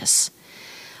radius.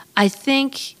 I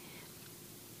think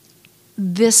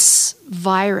this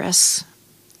virus,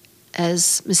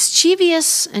 as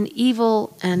mischievous and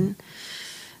evil and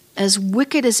as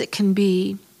wicked as it can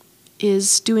be,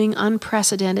 is doing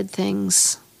unprecedented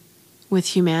things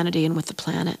with humanity and with the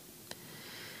planet.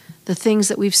 The things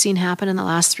that we've seen happen in the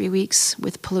last 3 weeks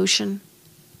with pollution,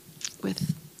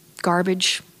 with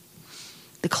garbage,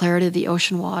 the clarity of the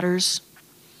ocean waters.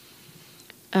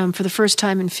 For the first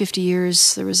time in 50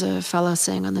 years, there was a fellow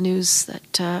saying on the news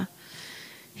that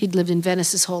he'd lived in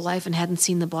Venice his whole life and hadn't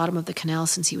seen the bottom of the canal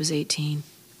since he was 18.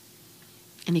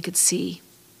 And he could see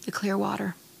the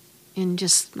Clearwater in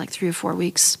just like 3 or 4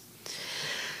 weeks.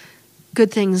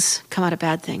 Good things come out of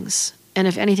bad things. And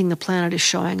if anything, the planet is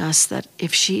showing us that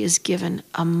if she is given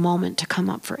a moment to come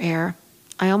up for air,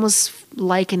 I almost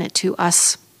liken it to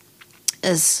us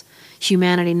as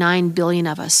humanity, 9 billion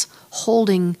of us,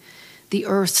 holding the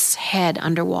Earth's head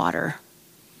underwater.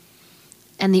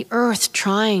 And the Earth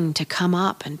trying to come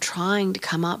up and trying to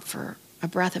come up for a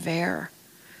breath of air.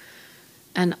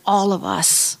 And all of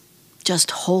us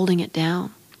just holding it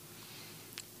down.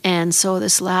 And so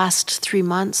this last 3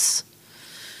 months,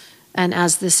 and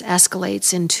as this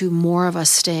escalates into more of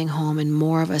us staying home and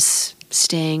more of us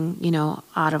staying,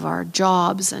 out of our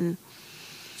jobs and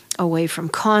away from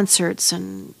concerts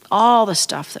and all the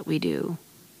stuff that we do,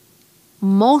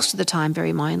 most of the time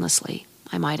very mindlessly,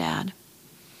 I might add.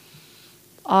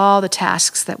 All the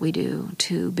tasks that we do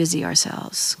to busy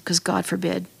ourselves, because God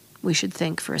forbid we should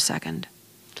think for a second.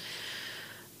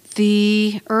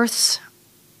 The Earth's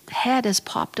head has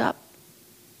popped up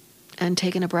and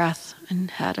taken a breath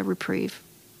and had a reprieve.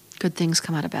 Good things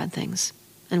come out of bad things.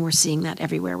 And we're seeing that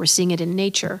everywhere. We're seeing it in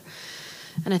nature.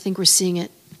 And I think we're seeing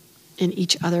it in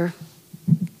each other.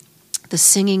 The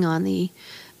singing on the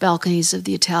balconies of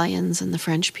the Italians and the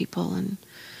French people, and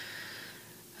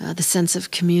the sense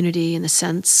of community and the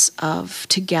sense of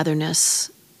togetherness,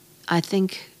 I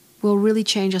think will really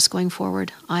change us going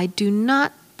forward. I do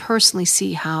not personally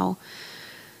see how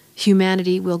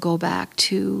humanity will go back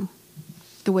to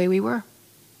the way we were.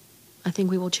 I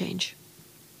think we will change.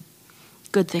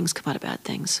 Good things come out of bad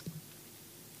things.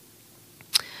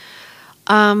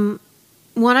 When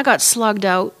I got slugged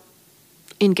out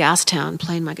in Gastown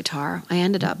playing my guitar, I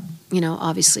ended up,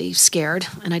 obviously scared,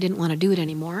 and I didn't want to do it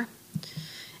anymore.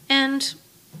 And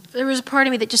there was a part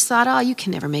of me that just thought, oh, you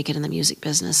can never make it in the music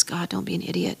business. God, don't be an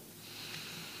idiot.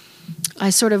 I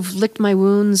sort of licked my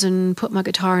wounds and put my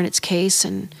guitar in its case,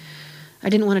 and I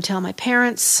didn't want to tell my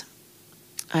parents.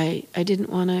 I didn't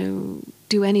want to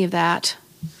do any of that.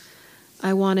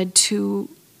 I wanted to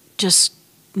just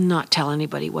not tell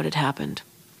anybody what had happened.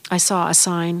 I saw a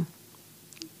sign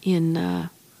in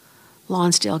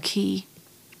Lonsdale Quay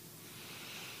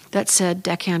that said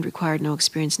deckhand required, no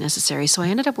experience necessary. So I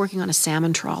ended up working on a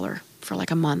salmon trawler for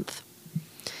like a month.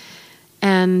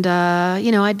 And,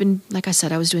 I'd been, like I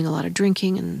said, I was doing a lot of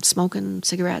drinking and smoking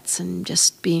cigarettes and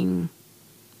just being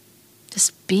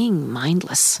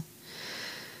mindless.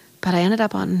 But I ended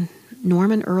up on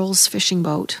Norman Earle's fishing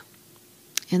boat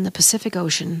in the Pacific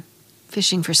Ocean,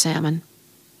 fishing for salmon.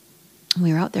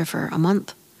 We were out there for a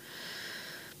month.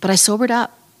 But I sobered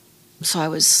up. So I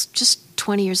was just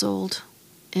 20 years old.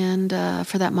 And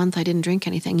for that month, I didn't drink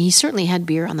anything. He certainly had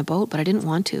beer on the boat, but I didn't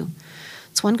want to.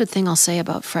 It's one good thing I'll say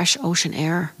about fresh ocean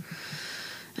air.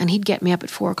 And he'd get me up at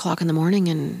 4 o'clock in the morning,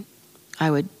 and I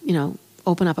would,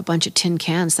 open up a bunch of tin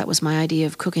cans. That was my idea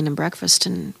of cooking and breakfast,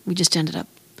 and we just ended up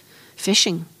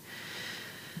fishing.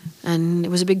 And it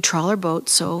was a big trawler boat,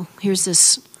 so here's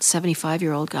this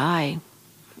 75-year-old guy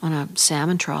on a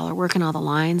salmon trawler working all the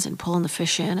lines and pulling the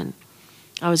fish in, and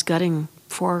I was gutting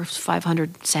 400 or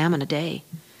 500 salmon a day.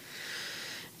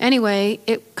 Anyway,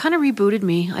 it kind of rebooted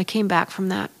me. I came back from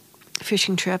that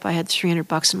fishing trip. I had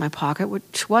 $300 in my pocket,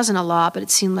 which wasn't a lot, but it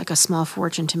seemed like a small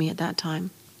fortune to me at that time.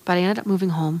 But I ended up moving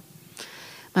home.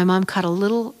 My mom cut a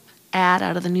little ad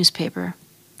out of the newspaper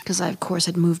because I, of course,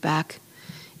 had moved back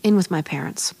in with my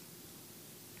parents.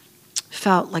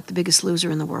 Felt like the biggest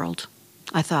loser in the world.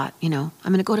 I thought, I'm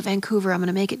going to go to Vancouver. I'm going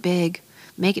to make it big.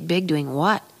 Make it big doing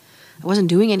what? I wasn't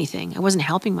doing anything. I wasn't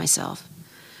helping myself.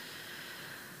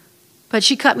 But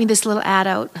she cut me this little ad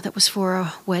out that was for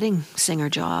a wedding singer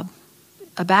job,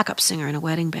 a backup singer in a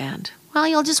wedding band. Well,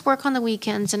 you'll just work on the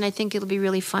weekends, and I think it'll be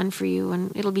really fun for you,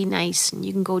 and it'll be nice, and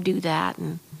you can go do that.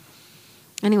 And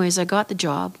anyways, I got the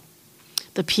job.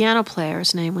 The piano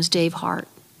player's name was Dave Hart.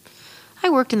 I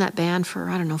worked in that band for,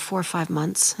 4 or 5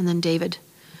 months, and then David,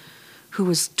 who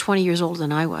was 20 years older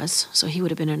than I was, so he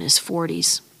would have been in his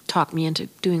 40s, talked me into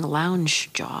doing a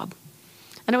lounge job.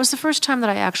 And it was the first time that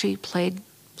I actually played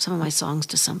some of my songs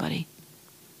to somebody.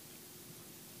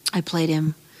 I played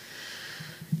him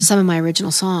some of my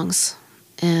original songs,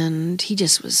 and he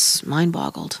just was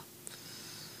mind-boggled.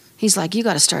 He's like, you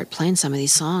got to start playing some of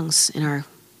these songs in our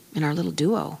little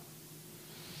duo.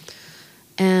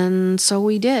 And so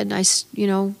we did.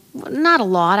 Not a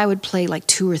lot. I would play like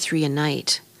 2 or 3 a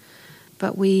night.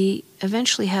 But we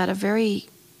eventually had a very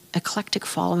eclectic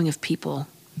following of people.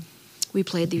 We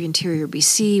played the interior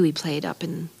BC. We played up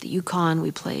in the Yukon.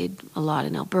 We played a lot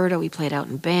in Alberta. We played out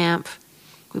in Banff.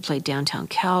 We played downtown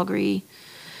Calgary.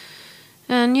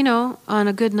 And, on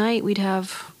a good night, we'd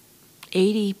have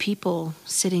 80 people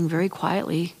sitting very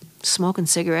quietly smoking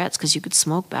cigarettes, because you could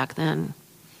smoke back then,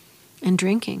 and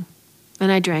drinking.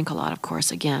 And I drank a lot, of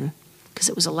course, again, because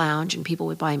it was a lounge and people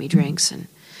would buy me drinks. And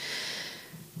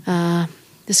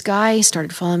this guy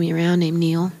started following me around named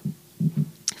Neil.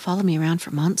 He followed me around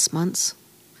for months.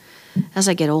 As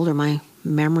I get older, my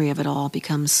memory of it all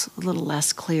becomes a little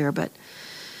less clear, but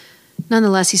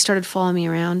nonetheless, he started following me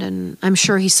around, and I'm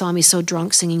sure he saw me so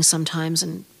drunk singing sometimes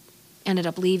and ended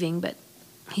up leaving, but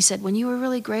he said, when you were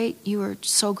really great, you were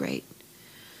so great.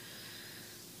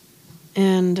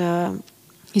 And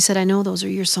he said, I know those are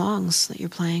your songs that you're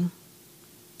playing.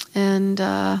 And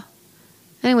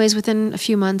anyways, within a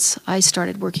few months, I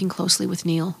started working closely with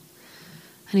Neil.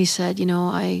 And he said,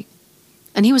 and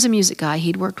he was a music guy.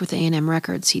 He'd worked with A&M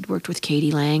Records. He'd worked with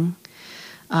Katie Lang.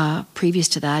 Previous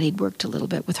to that, he'd worked a little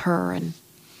bit with her, and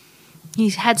he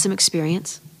had some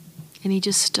experience. And he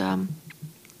just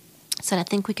said, I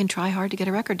think we can try hard to get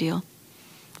a record deal.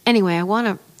 Anyway, I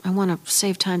want to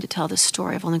save time to tell this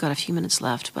story. I've only got a few minutes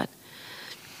left, but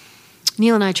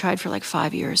Neil and I tried for like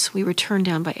 5 years. We were turned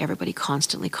down by everybody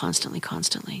constantly.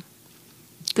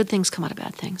 Good things come out of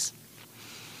bad things.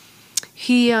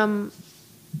 He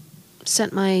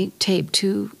sent my tape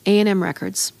to A&M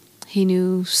Records. He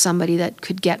knew somebody that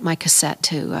could get my cassette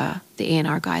to the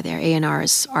A&R guy there. A&R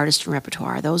is Artist and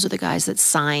Repertoire. Those are the guys that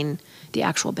sign the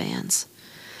actual bands.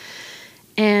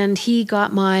 And he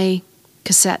got my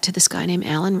cassette to this guy named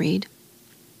Alan Reed.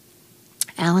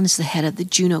 Alan is the head of the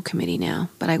Juno committee now,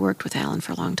 but I worked with Alan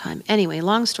for a long time. Anyway,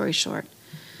 long story short,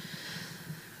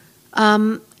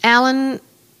 Alan,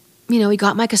 he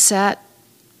got my cassette.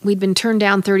 We'd been turned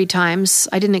down 30 times.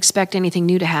 I didn't expect anything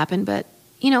new to happen, but,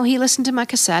 he listened to my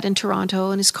cassette in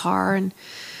Toronto in his car, and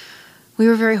we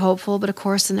were very hopeful. But, of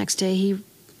course, the next day he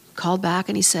called back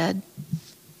and he said,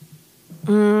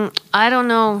 I don't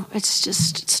know.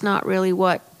 It's not really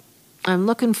what I'm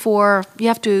looking for. You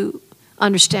have to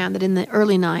understand that in the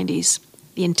early 90s,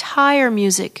 the entire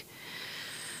music,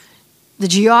 the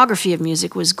geography of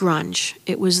music was grunge.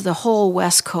 It was the whole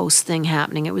West Coast thing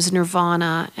happening. It was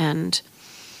Nirvana and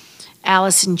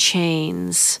Alice in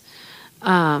Chains,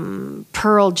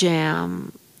 Pearl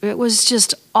Jam. It was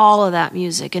just all of that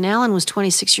music. And Alan was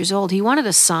 26 years old. He wanted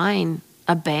to sign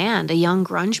a band, a young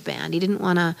grunge band. He didn't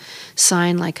want to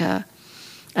sign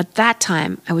at that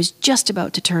time, I was just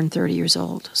about to turn 30 years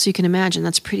old. So you can imagine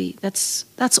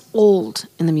that's old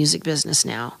in the music business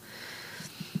now.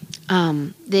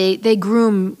 They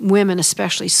groom women,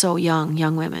 especially so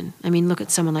young women. I mean, look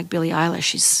at someone like Billie Eilish.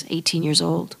 She's 18 years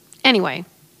old. Anyway,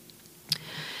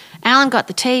 Alan got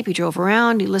the tape. He drove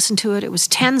around. He listened to it. It was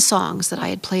 10 songs that I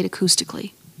had played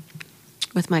acoustically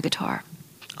with my guitar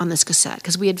on this cassette,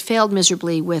 because we had failed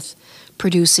miserably with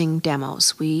producing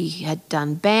demos. We had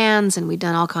done bands and we'd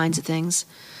done all kinds of things,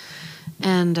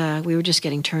 and we were just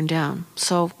getting turned down.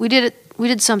 So we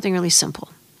did something really simple.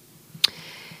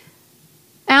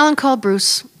 Alan called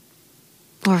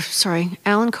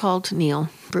Neil.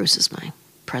 Bruce is my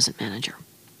present manager.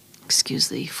 Excuse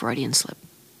the Freudian slip.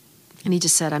 And he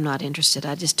just said, I'm not interested.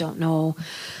 I just don't know.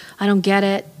 I don't get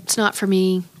it. It's not for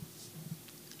me.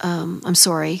 I'm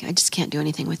sorry. I just can't do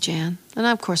anything with Jann. And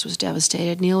I, of course, was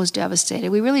devastated. Neil was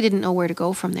devastated. We really didn't know where to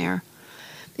go from there.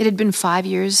 It had been 5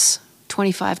 years,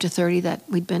 25 to 30, that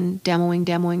we'd been demoing,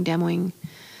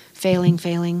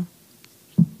 failing.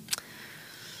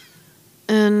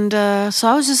 And so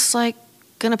I was just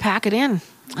going to pack it in.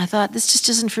 I thought, this just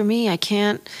isn't for me. I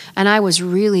can't. And I was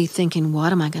really thinking,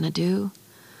 what am I going to do?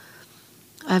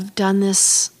 I've done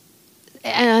this.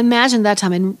 And I imagine that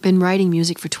time I'd been writing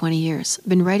music for 20 years. I've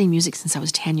been writing music since I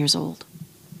was 10 years old.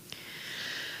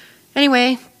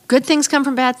 Anyway, good things come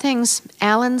from bad things.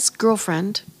 Alan's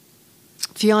girlfriend,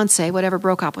 fiance, whatever,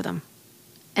 broke up with him.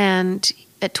 And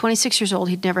at 26 years old,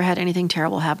 he'd never had anything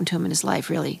terrible happen to him in his life,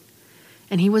 really.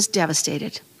 And he was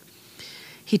devastated.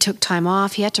 He took time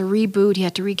off. He had to reboot. He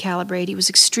had to recalibrate. He was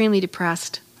extremely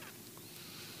depressed.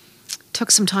 Took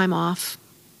some time off.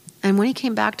 And when he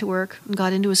came back to work and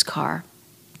got into his car,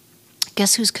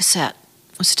 guess whose cassette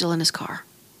was still in his car?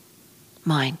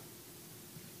 Mine.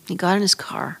 He got in his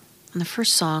car, and the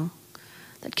first song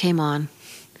that came on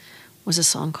was a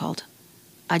song called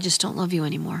I Just Don't Love You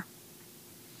Anymore.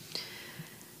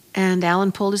 And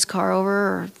Alan pulled his car over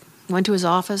or went to his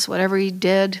office, whatever he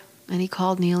did, and he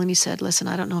called Neil and he said, listen,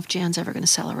 I don't know if Jann's ever going to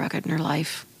sell a record in her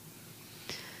life,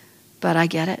 but I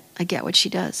get it. I get what she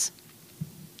does.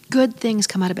 Good things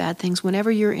come out of bad things.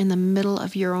 Whenever you're in the middle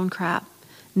of your own crap,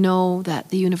 know that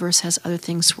the universe has other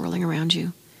things swirling around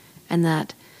you, and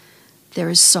that there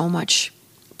is so much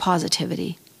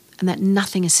positivity, and that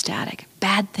nothing is static.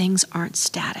 Bad things aren't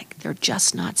static. They're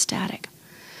just not static.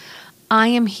 I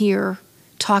am here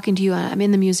talking to you. I'm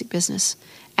in the music business.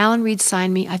 Alan Reed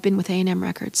signed me. I've been with A&M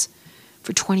Records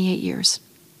for 28 years.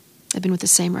 I've been with the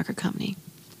same record company.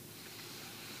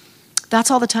 That's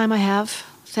all the time I have.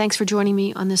 Thanks for joining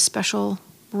me on this special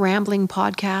rambling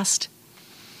podcast.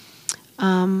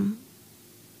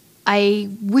 I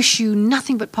wish you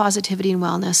nothing but positivity and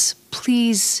wellness.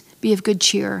 Please be of good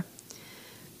cheer.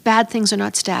 Bad things are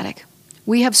not static.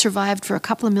 We have survived for a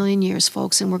couple of million years,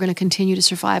 folks, and we're going to continue to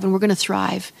survive, and we're going to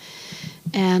thrive.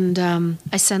 And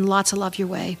I send lots of love your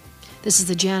way. This is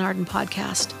the Jann Arden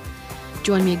Podcast.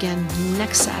 Join me again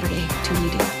next Saturday to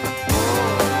meet you.